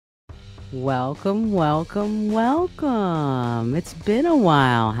Welcome, welcome, welcome. It's been a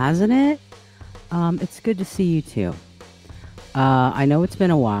while, hasn't it? It's good to see you too. I know it's been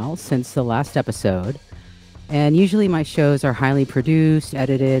a while since the last episode, and usually my shows are highly produced,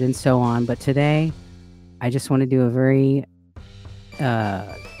 edited, and so on. But today, I just want to do a very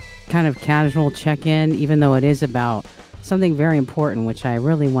uh, kind of casual check in, even though it is about something very important, which I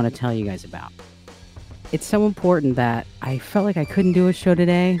really want to tell you guys about. It's so important that I felt like I couldn't do a show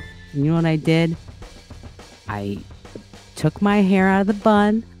today. And you know what I did? I took my hair out of the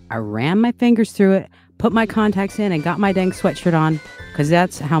bun, I ran my fingers through it, put my contacts in, and got my dang sweatshirt on because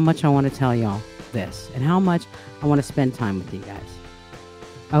that's how much I want to tell y'all this and how much I want to spend time with you guys.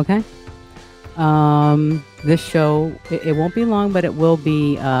 Okay? This show, it won't be long, but it will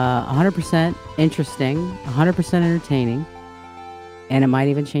be 100% interesting, 100% entertaining, and it might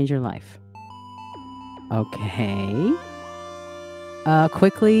even change your life. Okay.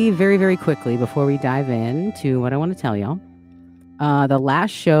 Quickly, very, very quickly, before we dive into what I want to tell y'all. The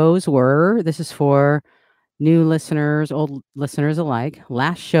last shows were, this is for new listeners, old listeners alike.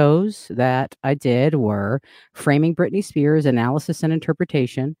 Last shows that I did were Framing Britney Spears Analysis and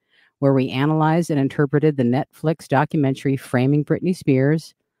Interpretation, where we analyzed and interpreted the Netflix documentary Framing Britney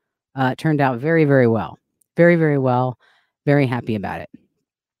Spears. It turned out very, very well. Very, very well. Very happy about it.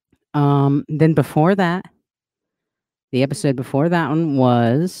 Then before that, the episode before that one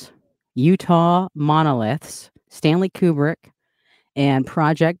was Utah Monoliths, Stanley Kubrick, and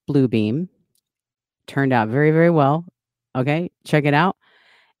Project Bluebeam. Turned out very, very well. Okay, check it out.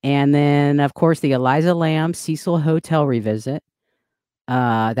 And then, of course, the Eliza Lamb Cecil Hotel revisit.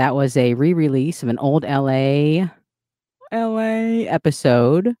 That was a re-release of an old LA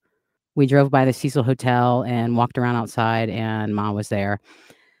episode. We drove by the Cecil Hotel and walked around outside, and Mom was there.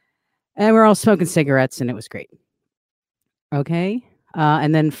 And we're all smoking cigarettes, and it was great. Okay.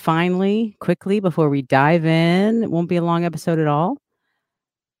 And then finally, quickly, before we dive in, it won't be a long episode at all.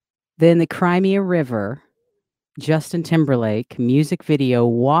 Then the Crimea River Justin Timberlake music video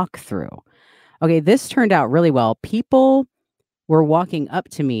walkthrough. Okay, this turned out really well. People were walking up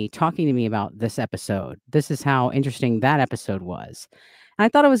to me, talking to me about this episode. This is how interesting that episode was. And I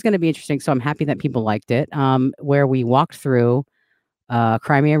thought it was going to be interesting, so I'm happy that people liked it. Where we walked through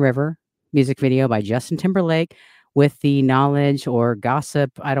Crimea River music video by Justin Timberlake with the knowledge or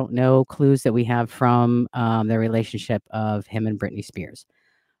gossip, I don't know, clues that we have from the relationship of him and Britney Spears.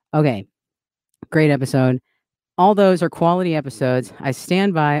 Okay, great episode. All those are quality episodes. I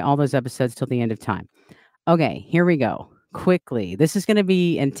stand by all those episodes till the end of time. Okay, here we go. Quickly. This is going to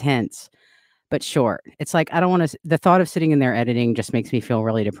be intense, but short. It's like I don't want to, the thought of sitting in there editing just makes me feel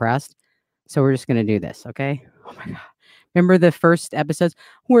really depressed. So we're just going to do this, okay? Oh my God. Remember the first episodes?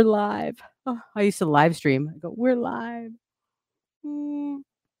 We're live. Oh, I used to live stream. I go, we're live.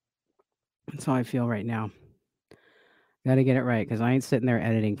 That's how I feel right now. Got to get it right because I ain't sitting there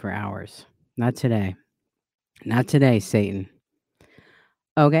editing for hours. Not today. Not today, Satan.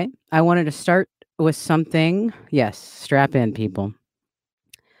 Okay. I wanted to start with something. Yes, strap in, people.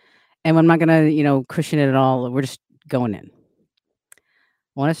 And I'm not going to, cushion it at all. We're just going in.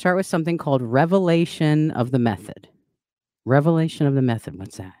 I want to start with something called Revelation of the Method. Revelation of the Method.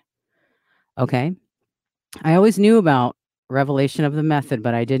 What's that? Okay. I always knew about Revelation of the Method,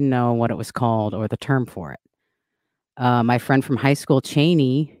 but I didn't know what it was called or the term for it. My friend from high school,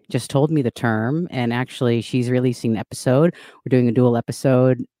 Cheney, just told me the term, and actually, she's releasing an episode. We're doing a dual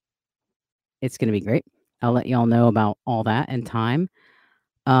episode. It's going to be great. I'll let y'all know about all that in time.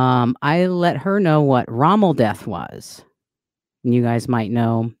 I let her know what Rommel death was. And you guys might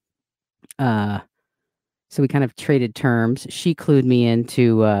know. So we kind of traded terms. She clued me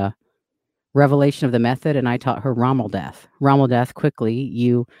into Revelation of the Method, and I taught her Rommel death. Rommel death, quickly,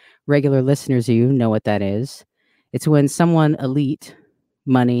 you regular listeners, you know what that is. It's when someone elite,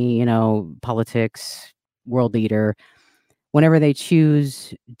 money, politics, world leader, whenever they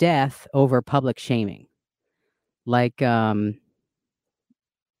choose death over public shaming. Like, it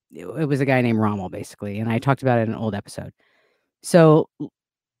was a guy named Rommel, basically, and I talked about it in an old episode. So,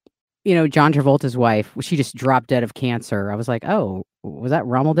 John Travolta's wife, she just dropped dead of cancer. I was like, oh, was that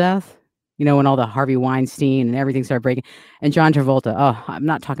Rommel death? When all the Harvey Weinstein and everything started breaking. And John Travolta, oh, I'm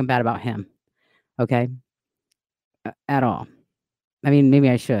not talking bad about him, okay? At all. I mean, maybe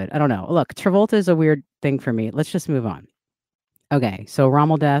I should. I don't know. Look, Travolta is a weird thing for me. Let's just move on. Okay, so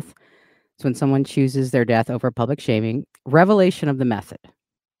Rommel death is when someone chooses their death over public shaming. Revelation of the Method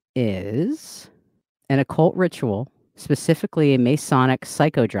is an occult ritual, specifically a Masonic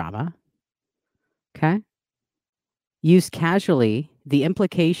psychodrama. Okay. Used casually, the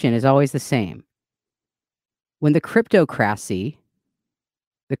implication is always the same. When the cryptocracy,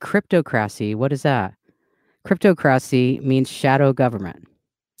 The cryptocracy, what is that? Cryptocracy means shadow government.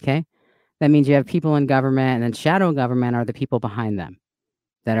 Okay? That means you have people in government, and then shadow government are the people behind them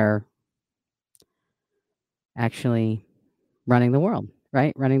that are actually running the world,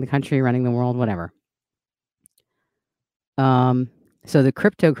 right? Running the country, running the world, whatever. So the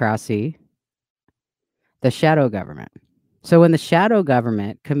cryptocracy, the shadow government. So when the shadow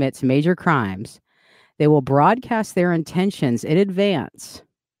government commits major crimes, they will broadcast their intentions in advance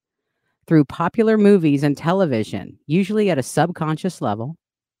through popular movies and television, usually at a subconscious level.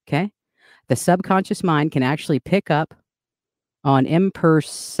 Okay? The subconscious mind can actually pick up on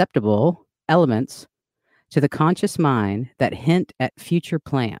imperceptible elements to the conscious mind that hint at future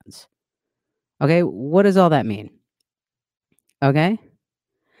plans. Okay? What does all that mean? Okay?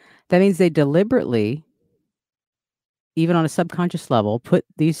 That means they deliberately, even on a subconscious level, put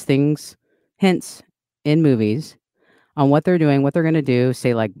these things, hints in movies on what they're doing, what they're going to do,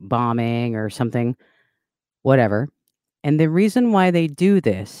 say like bombing or something, whatever. And the reason why they do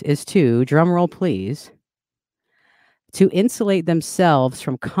this is to, drumroll please, to insulate themselves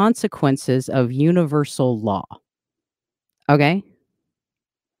from consequences of universal law. Okay?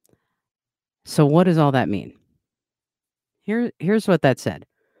 So what does all that mean? Here's what that said.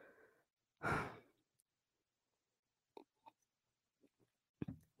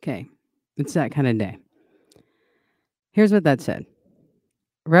 Okay. It's that kind of day. Here's what that said.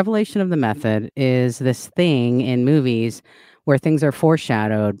 Revelation of the method is this thing in movies where things are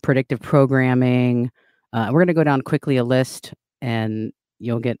foreshadowed, predictive programming. We're going to go down quickly a list and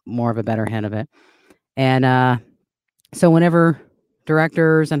you'll get more of a better hint of it. And so whenever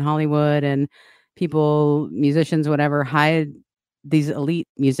directors in Hollywood and people, musicians, whatever, hide these elite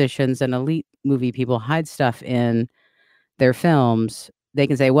musicians and elite movie people hide stuff in their films, they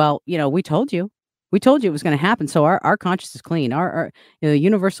can say, well, we told you. We told you it was going to happen. So our conscience is clean. Our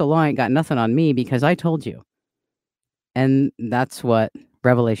universal law ain't got nothing on me because I told you. And that's what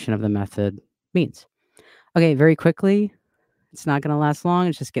revelation of the method means. Okay, very quickly. It's not going to last long.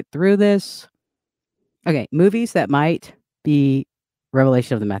 Let's just get through this. Okay, movies that might be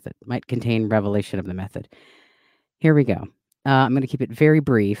revelation of the method, might contain revelation of the method. Here we go. I'm going to keep it very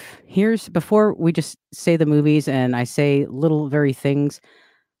brief. Here's, before we just say the movies and I say little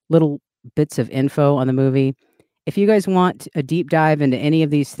bits of info on the movie. If you guys want a deep dive into any of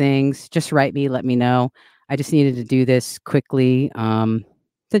these things, just write me, let me know. I just needed to do this quickly. It's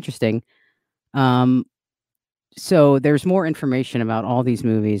interesting. So there's more information about all these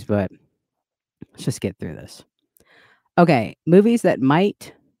movies, but let's just get through this. Okay, movies that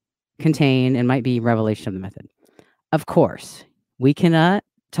might contain and might be revelation of the method. Of course, we cannot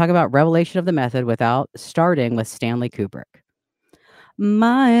talk about revelation of the method without starting with Stanley Kubrick.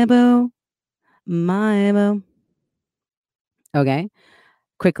 My boo. Okay,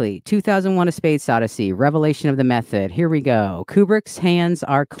 quickly. 2001: A Space Odyssey, revelation of the method. Here we go. Kubrick's hands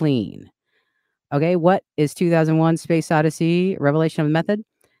are clean. Okay, what is 2001: Space Odyssey, revelation of the method?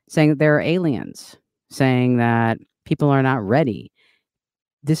 Saying that there are aliens, saying that people are not ready.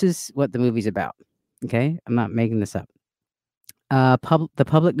 This is what the movie's about. Okay, I'm not making this up. The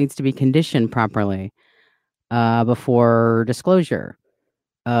public needs to be conditioned properly before disclosure.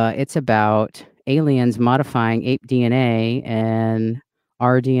 It's about aliens modifying ape DNA and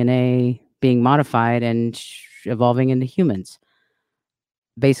our DNA being modified and evolving into humans.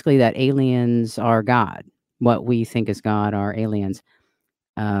 Basically, that aliens are God. What we think is God are aliens.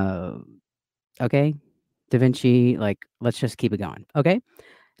 Okay? Da Vinci, let's just keep it going. Okay?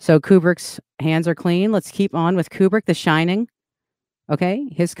 So Kubrick's hands are clean. Let's keep on with Kubrick, The Shining. Okay?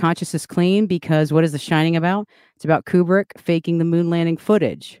 His conscience is clean because what is The Shining about? It's about Kubrick faking the moon landing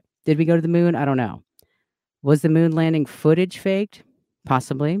footage. Did we go to the moon? I don't know. Was the moon landing footage faked?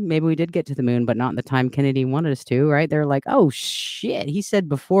 Possibly. Maybe we did get to the moon, but not in the time Kennedy wanted us to, right? They're like, oh, shit. He said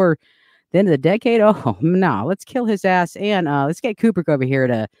before the end of the decade. Oh, no. Let's kill his ass. And let's get Kubrick over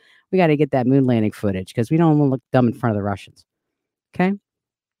here we got to get that moon landing footage because we don't want to look dumb in front of the Russians. Okay?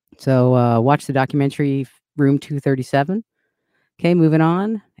 So watch the documentary Room 237. Okay, moving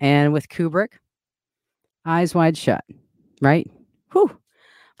on. And with Kubrick, Eyes Wide Shut, right? Whew.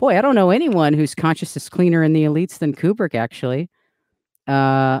 Boy, I don't know anyone whose conscience is cleaner in the elites than Kubrick, actually.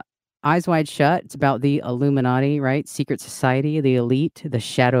 Eyes Wide Shut, it's about the Illuminati, right? Secret society, the elite, the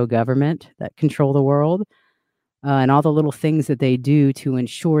shadow government that control the world, and all the little things that they do to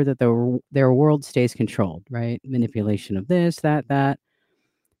ensure that their world stays controlled, right? Manipulation of this, that.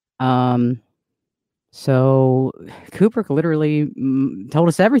 So Kubrick literally told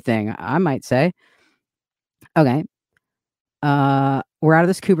us everything, I might say. Okay. We're out of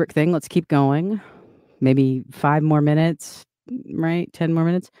this Kubrick thing. Let's keep going. Maybe 5 more minutes. right? 10 more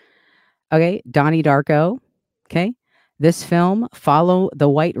minutes. Okay, Donnie Darko. Okay. This film, Follow the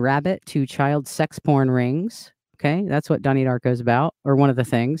White Rabbit to Child Sex Porn Rings. Okay, that's what Donnie Darko is about, or one of the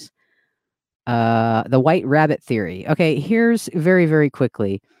things. The White Rabbit Theory. Okay, here's very, very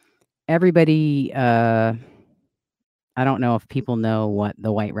quickly. Everybody, I don't know if people know what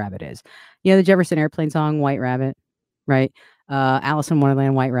the White Rabbit is. You know the Jefferson Airplane song, White Rabbit, right? Alice in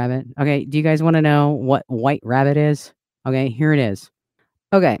Wonderland, White Rabbit. Okay, do you guys want to know what White Rabbit is? Okay, here it is.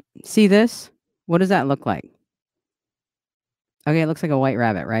 Okay, see this? What does that look like? Okay, it looks like a white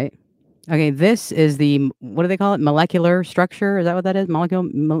rabbit, right? Okay, this is the what do they call it? Molecular structure? Is that what that is?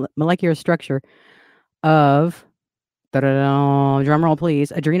 Molecular structure of drum roll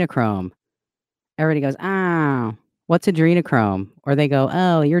please, adrenochrome. Everybody goes, "Oh, what's adrenochrome?" Or they go,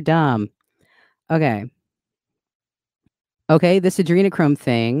 "Oh, you're dumb." Okay. Okay, this adrenochrome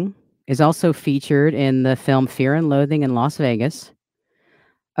thing is also featured in the film Fear and Loathing in Las Vegas.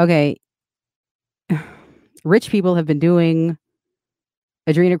 Okay. Rich people have been doing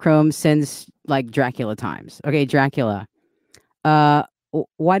adrenochrome since like Dracula times. Okay, Dracula.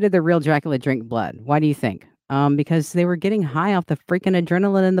 Why did the real Dracula drink blood? Why do you think? Because they were getting high off the freaking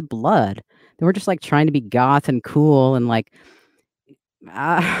adrenaline in the blood. They were just like trying to be goth and cool and like,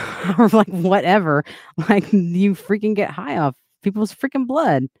 or like whatever. Like you freaking get high off people's freaking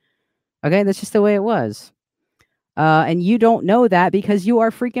blood. Okay, that's just the way it was. And you don't know that because you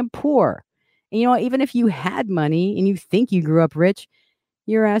are freaking poor. And you know, even if you had money and you think you grew up rich,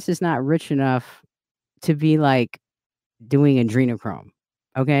 your ass is not rich enough to be like doing adrenochrome.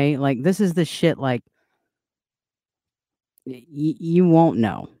 Okay, like this is the shit. Like you won't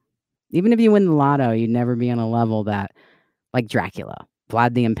know. Even if you win the lotto, you'd never be on a level that like Dracula,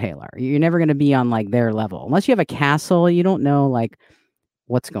 Vlad the Impaler. You're never going to be on like their level unless you have a castle. You don't know like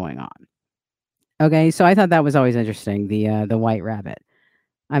what's going on. Okay, so I thought that was always interesting. The White Rabbit.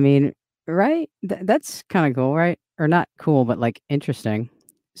 I mean, right? That's kind of cool, right? Or not cool, but like interesting.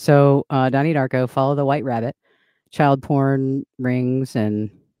 So Donnie Darko, Follow the White Rabbit, child porn rings, and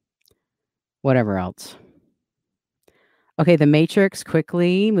whatever else. Okay, The Matrix,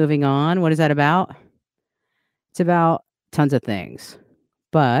 quickly moving on. What is that about? It's about tons of things,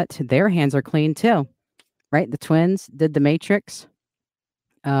 but their hands are clean too, right? The twins did The Matrix.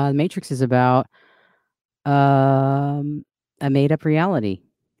 The Matrix is about a made up reality,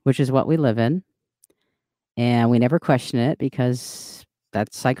 which is what we live in. And we never question it because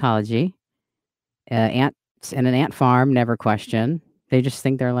that's psychology. Ants in an ant farm never question. They just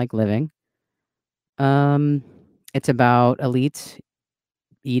think they're like living. It's about elites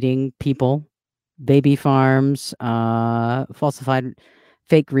eating people, baby farms, falsified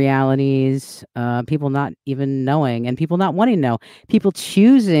fake realities, people not even knowing and people not wanting to know, people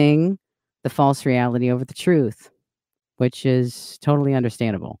choosing the false reality over the truth, which is totally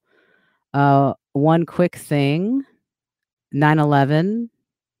understandable. One quick thing, 9/11,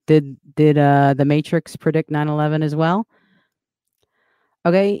 did The Matrix predict 9/11 as well?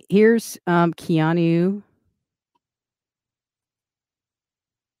 Okay, here's Keanu,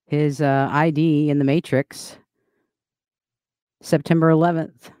 his ID in The Matrix, September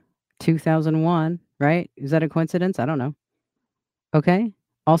 11th, 2001, right? Is that a coincidence? I don't know. Okay.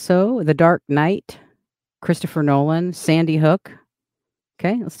 Also, The Dark Knight, Christopher Nolan, Sandy Hook.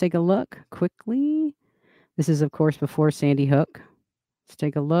 Okay, let's take a look quickly. This is, of course, before Sandy Hook. Let's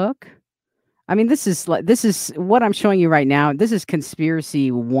take a look. I mean, this is what I'm showing you right now. This is conspiracy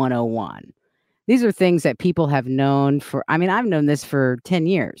 101. These are things that people have known for, I mean, I've known this for 10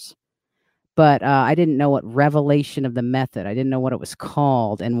 years, but I didn't know what revelation of the method. I didn't know what it was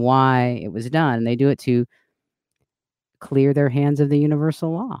called and why it was done. And they do it to clear their hands of the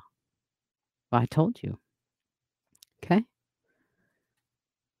universal law. Well, I told you. Okay.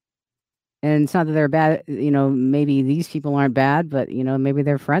 And it's not that they're bad, you know, maybe these people aren't bad, but, you know, maybe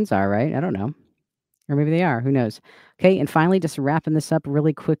their friends are, right? I don't know. Or maybe they are. Who knows? Okay. And finally, just wrapping this up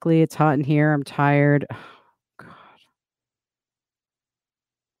really quickly. It's hot in here. I'm tired. Oh, God.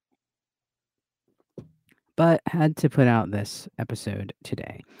 But had to put out this episode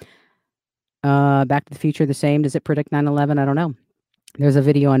today. Back to the Future, the same. Does it predict 9/11? I don't know. There's a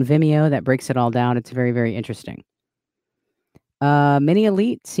video on Vimeo that breaks it all down. It's very, very interesting. Many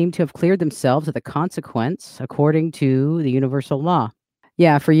elites seem to have cleared themselves of the consequence according to the universal law.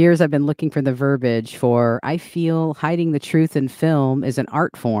 Yeah, for years I've been looking for the verbiage for I feel hiding the truth in film is an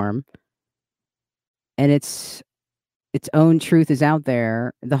art form and its own truth is out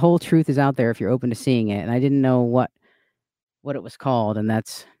there. The whole truth is out there if you're open to seeing it. And I didn't know what it was called, and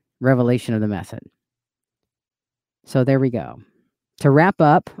that's Revelation of the Method. So there we go. To wrap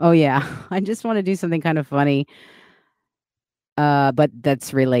up, oh yeah, I just want to do something kind of funny. But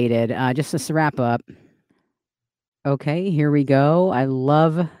that's related. Just to wrap up. Okay, here we go. I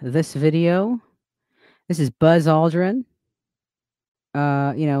love this video. This is Buzz Aldrin.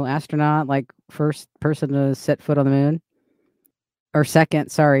 Astronaut, like first person to set foot on the moon. Or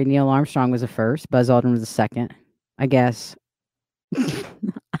second, sorry, Neil Armstrong was the first. Buzz Aldrin was the second, I guess.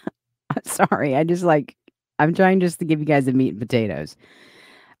 Sorry, I'm trying just to give you guys the meat and potatoes.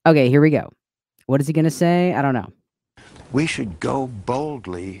 Okay, here we go. What is he going to say? I don't know. We should go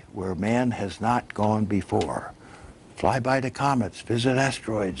boldly where man has not gone before. Fly by the comets, visit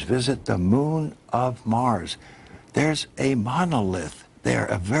asteroids, visit the moon of Mars. There's a monolith there,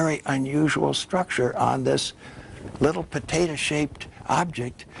 a very unusual structure on this little potato-shaped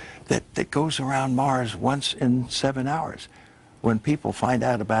object that goes around Mars once in 7 hours. When people find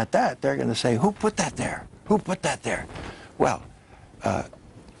out about that, they're going to say, who put that there? Who put that there? Well,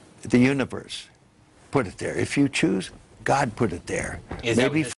 the universe put it there. If you choose, God put it there.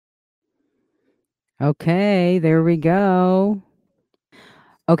 Maybe. Okay, there we go.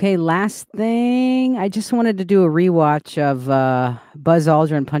 Okay, last thing. I just wanted to do a rewatch of Buzz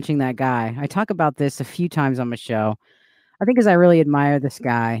Aldrin punching that guy. I talk about this a few times on my show. I think because I really admire this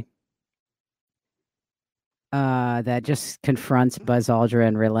guy that just confronts Buzz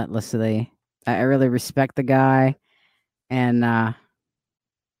Aldrin relentlessly. I really respect the guy, and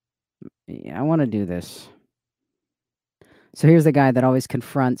yeah, I want to do this. So here's the guy that always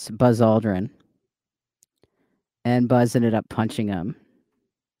confronts Buzz Aldrin, and Buzz ended up punching him.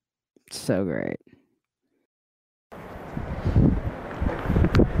 So great.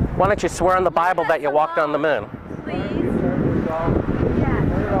 Why don't you swear on the Bible that you walked on the moon?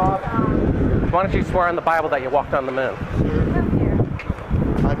 Why don't you swear on the Bible that you walked on the moon?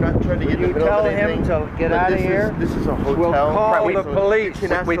 I'm not trying to get in the middle of anything. Tell him to get out of here. This is a hotel. We'll call Right, the police.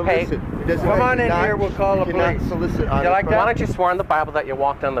 We pay. Come on in here. We'll call the police. Solicit You like Why don't you swear on the Bible that you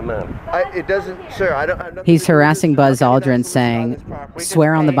walked on the moon? It doesn't, sir. I don't. He's harassing Buzz Aldrin, saying,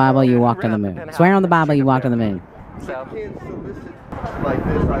 "Swear on the Bible you walked on the moon. Swear on the Bible you walked on the moon." So Can't solicit like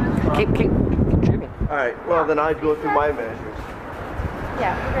this. I just keep shooting. All right. Well, then I'd go through my measures.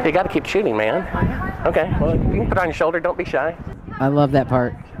 Yeah. You got to keep shooting, man. Okay. Well, you can put it on your shoulder. Don't be shy. I love that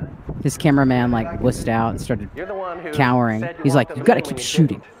part. His cameraman wussed out and started You're the one who cowering. said you He's like, walked on "You the got to moon keep when you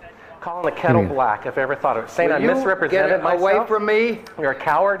shooting." didn't. Calling the kettle Here we go. black, if I ever thought of it. Saying I Will you misrepresented get myself. away from me? You're a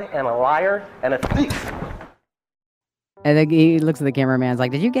coward and a liar and a thief. And then he looks at the cameraman's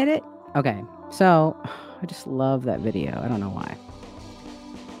like, "Did you get it?" Okay. So, I just love that video. I don't know why.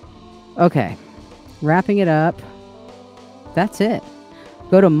 Okay. Wrapping it up. That's it.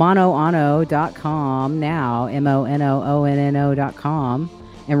 Go to monoonno.com now, monoonno.com,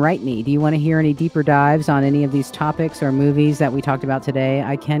 and write me. Do you want to hear any deeper dives on any of these topics or movies that we talked about today?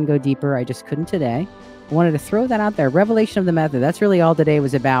 I can go deeper. I just couldn't today. I wanted to throw that out there. Revelation of the Method. That's really all today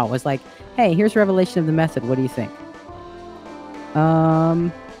was about. Was like, hey, here's Revelation of the Method. What do you think?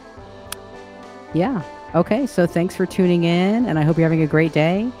 Yeah. Okay, so thanks for tuning in, and I hope you're having a great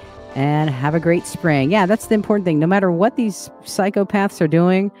day. And have a great spring. Yeah, that's the important thing. No matter what these psychopaths are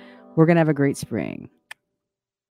doing, we're going to have a great spring.